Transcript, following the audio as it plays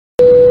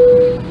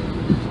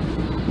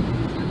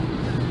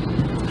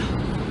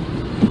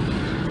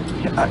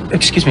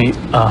Excuse me,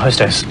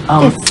 hostess.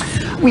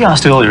 Yes. We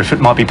asked earlier if it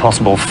might be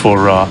possible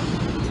for a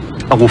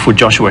Wolfwood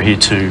Joshua here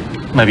to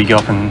maybe go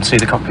up and see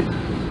the cockpit.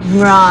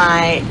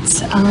 Right.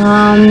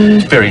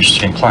 He's very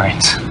interested in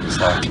planes.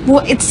 So.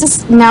 Well, it's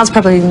just now's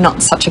probably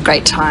not such a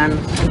great time.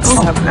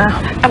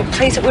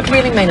 Please, it would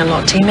really mean a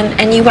lot to him,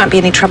 and you won't be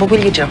any trouble,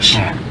 will you, Josh?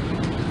 Yeah.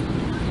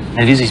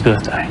 It is his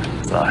birthday,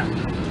 so.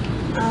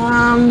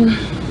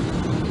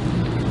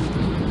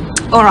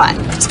 All right.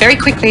 Just very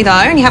quickly though,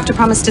 and you have to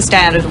promise to stay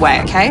out of the way,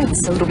 okay?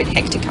 It's a little bit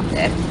hectic up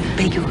there.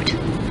 Be good.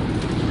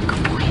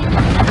 Good boy.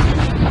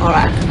 All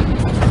right.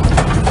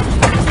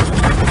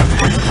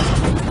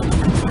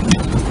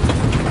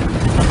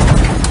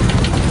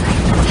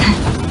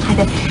 Hi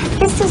there.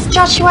 This is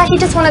Joshua. He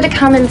just wanted to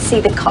come and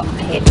see the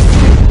cockpit.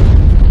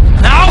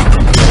 No!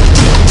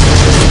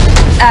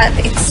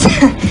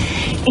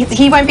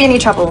 He won't be any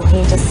trouble.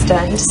 He just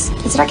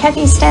is it okay if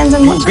he stands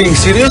and watches? Being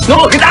serious?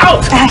 No, get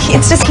out!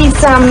 It's just he's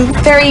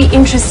very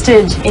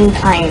interested in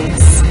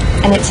planes,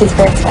 and it's his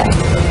birthday.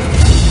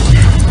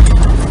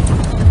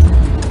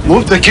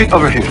 Move the kid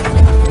over here.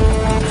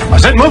 I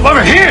said move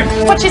over here!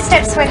 Watch your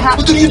steps, sweetheart.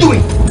 What are you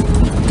doing?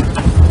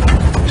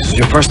 This is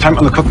your first time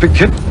on the cockpit,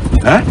 kid?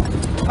 Huh?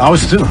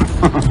 Ours too.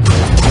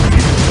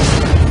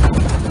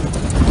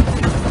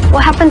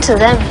 What happened to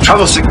them?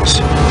 Travel sickness.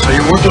 So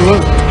you want to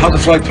learn how to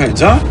fly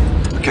planes, huh?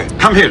 Okay,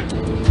 come here.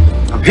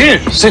 Come here.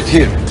 Sit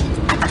here.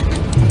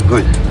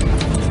 Good.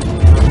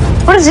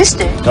 What does this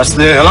do? That's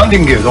the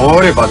landing gear. Don't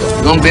worry about it.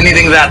 You don't be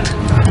needing that.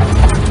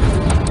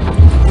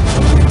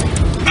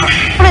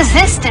 What does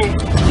this do?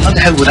 How the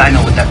hell would I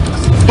know what that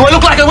does? Do I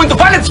look like I went to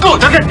pilot school?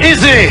 Take it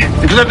easy.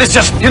 Let's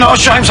just,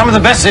 show him some of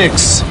the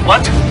basics.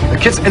 What? The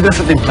kid's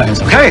interested in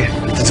planes, okay?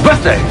 It's his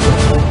birthday.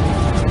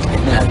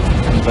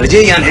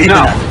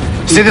 Now,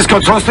 see this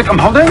control stick I'm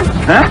holding?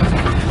 Huh?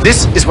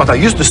 This is what I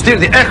use to steer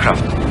the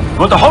aircraft. You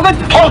want to hold it?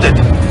 Hold it!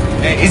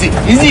 Hey, easy.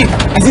 Easy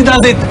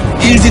does it.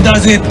 Easy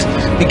does it.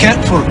 Be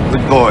careful.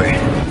 Good boy.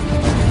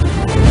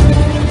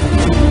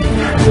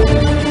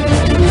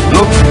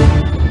 Look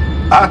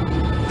at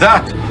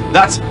that.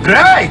 That's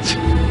great!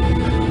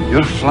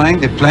 You're flying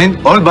the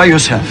plane all by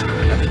yourself.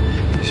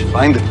 He's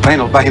flying the plane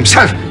all by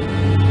himself.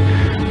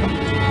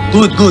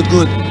 Good.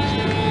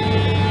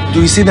 Do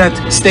you see that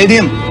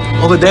stadium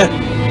over there?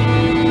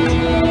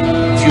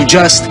 If you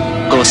just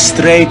go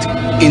straight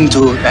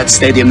into that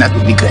stadium, that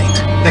would be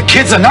great. The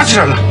kid's a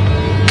natural.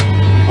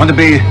 Want to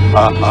be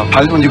a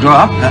pilot when you grow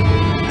up? Huh?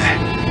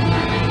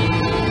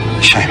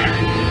 Shame.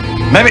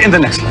 Maybe in the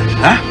next life,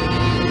 huh?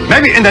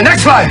 Maybe in the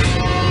next life.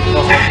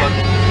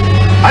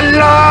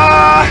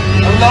 Allah!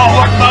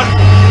 Allahu Akbar!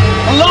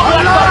 Allahu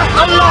Akbar!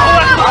 Allahu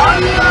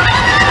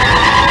Akbar!